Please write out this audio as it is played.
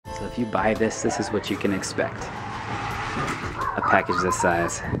if you buy this, this is what you can expect. A package this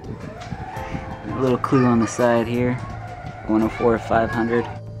size. A little clue on the side here. 104 500.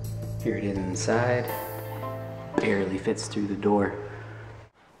 Here it is inside. Barely fits through the door.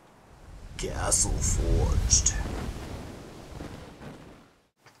 Castle Forged.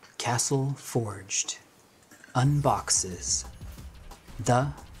 Castle Forged unboxes the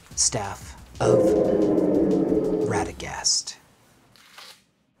Staff of Radagast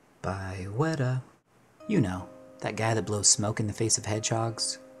by Weta. You know, that guy that blows smoke in the face of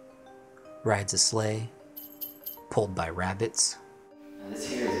hedgehogs, rides a sleigh, pulled by rabbits. Now this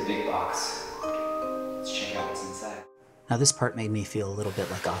here is a big box. Let's check out what's inside. Now this part made me feel a little bit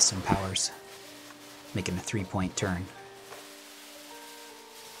like Austin Powers, making a 3-point turn.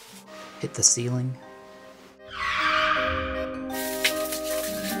 Hit the ceiling.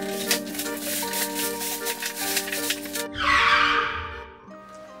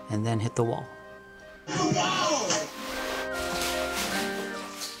 And then hit the wall.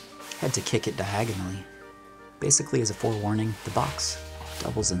 Had to kick it diagonally. Basically, as a forewarning, the box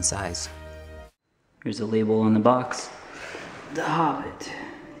doubles in size. Here's a label on the box. The Hobbit.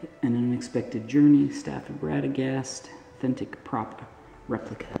 An Unexpected Journey, Staff of Radagast, Authentic Prop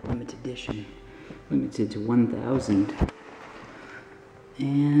Replica, Limited Edition. Limited to 1,000.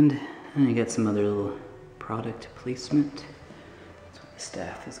 And I got some other little product placement. That's what the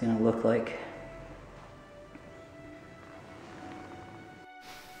staff is going to look like.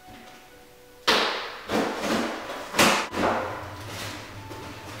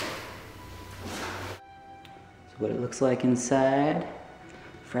 What it looks like inside.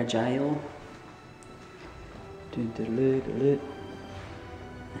 Fragile. And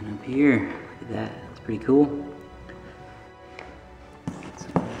up here, look at that, that's pretty cool. Get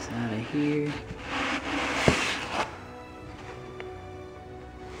some of this out of here.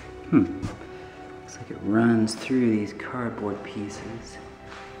 Looks like it runs through these cardboard pieces.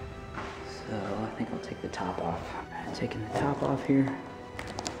 So I think I'll take the top off. Taking the top off here.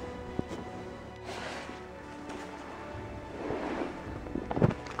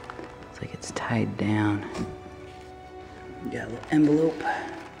 It's tied down. Got a little envelope.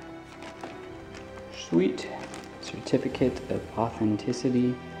 Sweet. Certificate of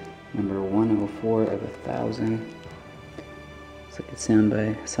Authenticity, number 104 of 1,000. Looks like it's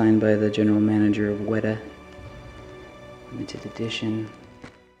signed by the general manager of Weta. Limited edition.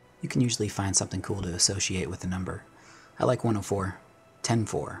 You can usually find something cool to associate with the number. I like 104.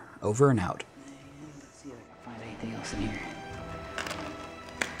 10-4. Over and out. Let's see if I can find anything else in here.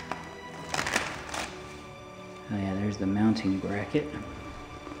 Oh yeah, there's the mounting bracket.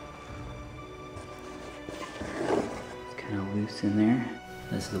 It's kind of loose in there.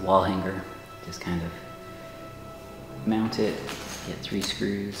 This is the wall hanger. Just kind of mount it, get 3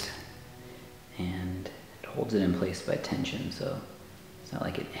 screws, and it holds it in place by tension, so it's not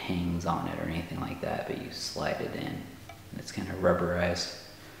like it hangs on it or anything like that, but you slide it in, and it's kind of rubberized.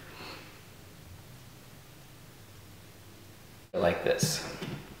 Like this.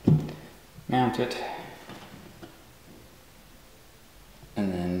 Mount it.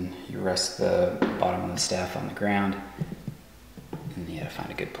 And then you rest the bottom of the staff on the ground, and you gotta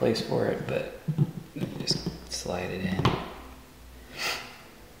find a good place for it, but you just slide it in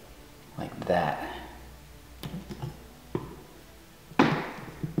like that.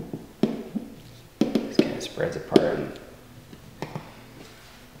 Just kind of spreads apart.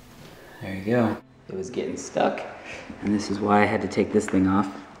 There you go. It was getting stuck, and this is why I had to take this thing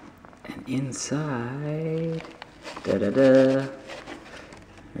off. And inside, da-da-da,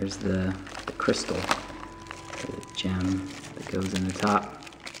 there's the crystal, the gem that goes in the top.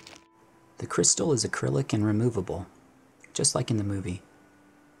 The crystal is acrylic and removable, just like in the movie.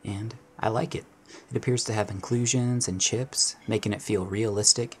 And I like it. It appears to have inclusions and chips, making it feel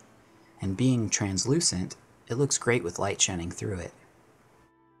realistic. And being translucent, it looks great with light shining through it.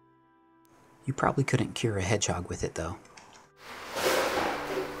 You probably couldn't cure a hedgehog with it though.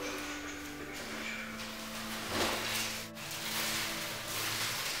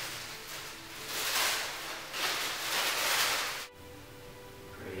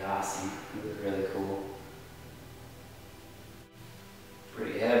 Awesome. It was really cool.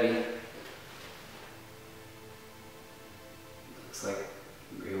 Pretty heavy. Looks like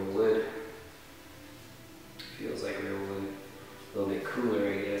real wood. Feels like real wood. A little bit cooler,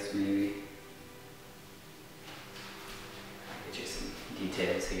 I guess, maybe. Get you some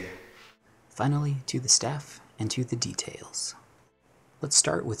details here. Finally, to the staff and to the details. Let's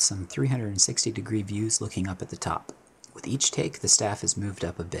start with some 360-degree views looking up at the top. With each take, the staff is moved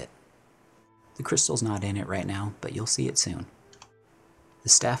up a bit. The crystal's not in it right now, but you'll see it soon. The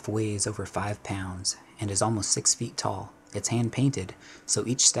staff weighs over 5 pounds and is almost 6 feet tall. It's hand painted, so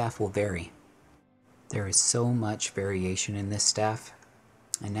each staff will vary. There is so much variation in this staff.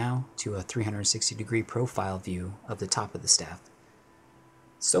 And now to a 360-degree profile view of the top of the staff.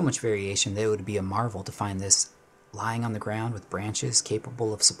 So much variation that it would be a marvel to find this lying on the ground with branches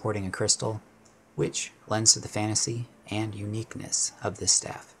capable of supporting a crystal, which lends to the fantasy and uniqueness of this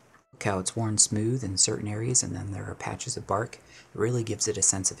staff. Look how it's worn smooth in certain areas, and then there are patches of bark. It really gives it a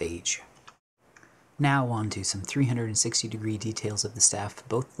sense of age. Now on to some 360-degree details of the staff,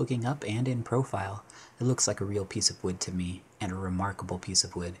 both looking up and in profile. It looks like a real piece of wood to me, and a remarkable piece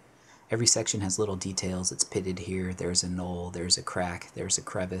of wood. Every section has little details. It's pitted here, there's a knoll, there's a crack, there's a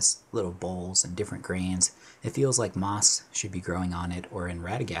crevice, little bowls and different grains. It feels like moss should be growing on it, or in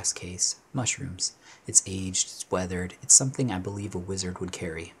Radagast's case, mushrooms. It's aged, it's weathered, it's something I believe a wizard would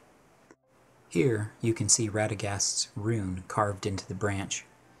carry. Here you can see Radagast's rune carved into the branch.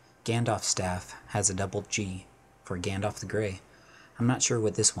 Gandalf's staff has a double G for Gandalf the Grey. I'm not sure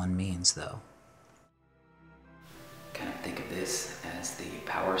what this one means though. Kind of think of this as the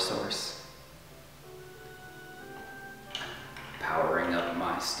power source. Powering up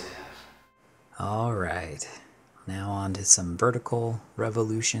my staff. Alright, now on to some vertical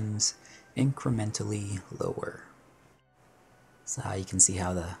revolutions, incrementally lower. So you can see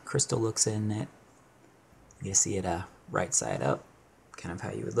how the crystal looks in it. You see it right side up, kind of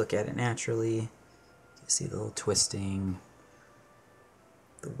how you would look at it naturally. You see the little twisting,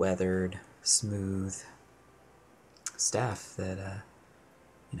 the weathered, smooth staff that,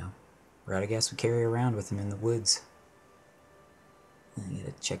 Radagast would carry around with him in the woods. And you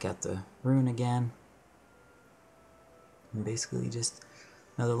get to check out the rune again. And basically just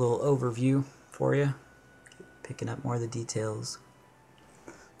another little overview for you. Picking up more of the details.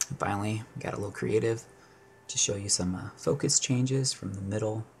 And finally, we got a little creative to show you some focus changes from the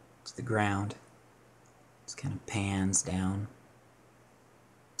middle to the ground. Just kind of pans down.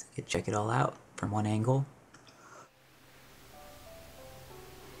 So you can check it all out from one angle.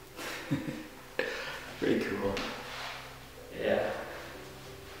 Pretty cool. Yeah.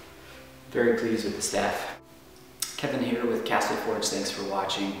 Very pleased with the staff. Kevin here with Castle Forge. Thanks for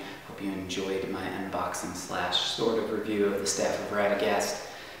watching. Hope you enjoyed my unboxing / sort of review of the staff of Radagast.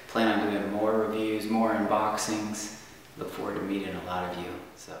 Plan on doing more reviews, more unboxings. Look forward to meeting a lot of you.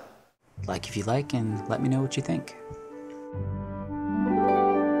 So, Like if you like, and let me know what you think.